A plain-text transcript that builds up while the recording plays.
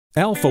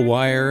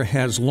AlphaWire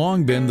has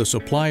long been the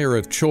supplier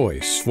of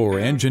choice for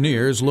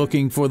engineers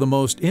looking for the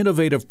most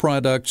innovative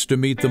products to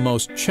meet the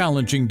most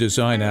challenging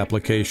design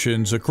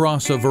applications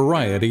across a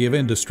variety of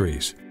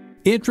industries.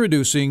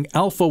 Introducing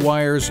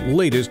AlphaWire's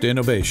latest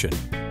innovation,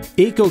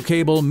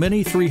 EcoCable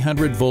Mini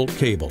 300-volt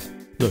cable,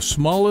 the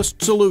smallest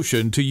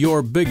solution to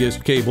your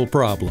biggest cable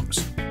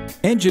problems.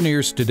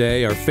 Engineers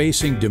today are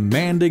facing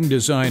demanding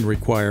design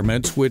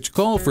requirements which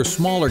call for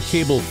smaller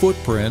cable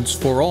footprints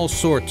for all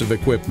sorts of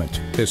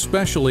equipment,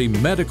 especially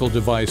medical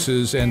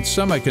devices and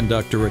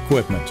semiconductor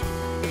equipment.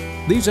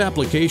 These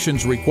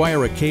applications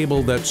require a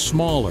cable that's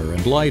smaller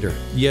and lighter,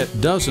 yet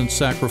doesn't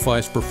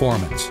sacrifice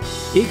performance.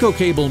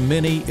 EcoCable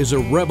Mini is a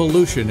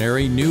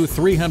revolutionary new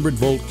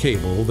 300-volt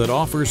cable that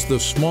offers the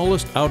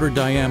smallest outer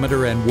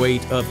diameter and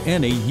weight of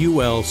any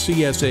UL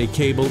CSA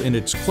cable in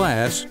its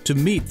class to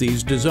meet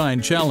these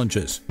design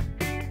challenges.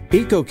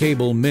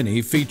 EcoCable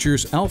Mini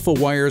features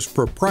AlphaWire's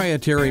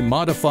proprietary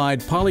modified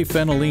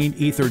polyphenylene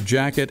ether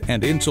jacket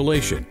and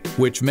insulation,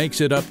 which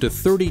makes it up to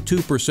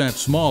 32%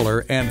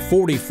 smaller and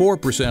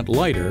 44%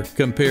 lighter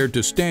compared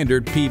to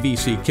standard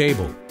PVC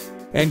cable,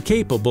 and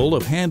capable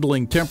of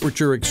handling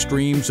temperature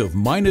extremes of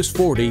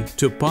 -40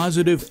 to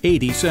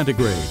 +80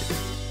 centigrade.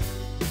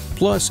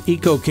 Plus,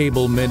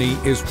 EcoCable Mini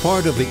is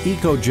part of the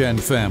EcoGen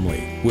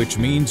family, which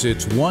means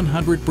it's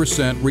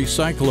 100%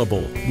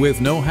 recyclable with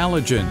no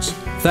halogens,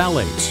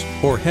 phthalates,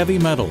 or heavy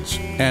metals,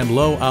 and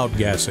low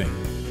outgassing.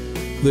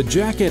 The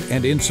jacket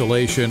and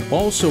insulation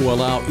also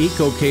allow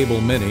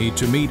EcoCable Mini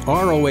to meet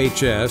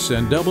RoHS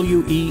and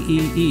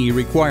WEEE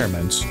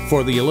requirements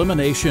for the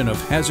elimination of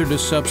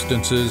hazardous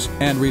substances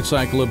and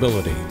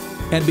recyclability.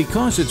 And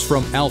because it's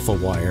from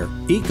AlphaWire,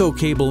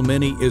 EcoCable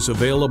Mini is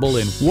available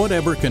in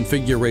whatever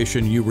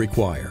configuration you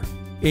require,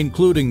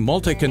 including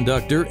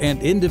multi-conductor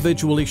and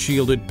individually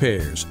shielded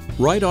pairs,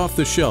 right off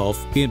the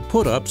shelf in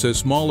put-ups as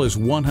small as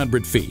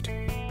 100 feet.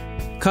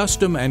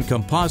 Custom and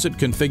composite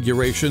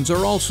configurations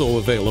are also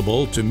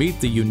available to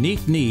meet the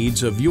unique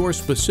needs of your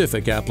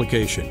specific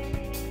application.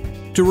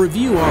 To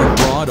review our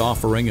broad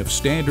offering of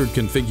standard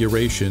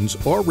configurations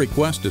or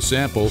request a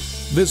sample,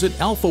 visit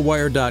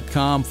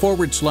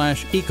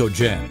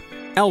alphawire.com/EcoGen.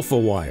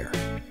 AlphaWire.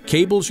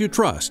 Cables you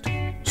trust.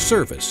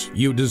 Service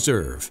you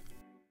deserve.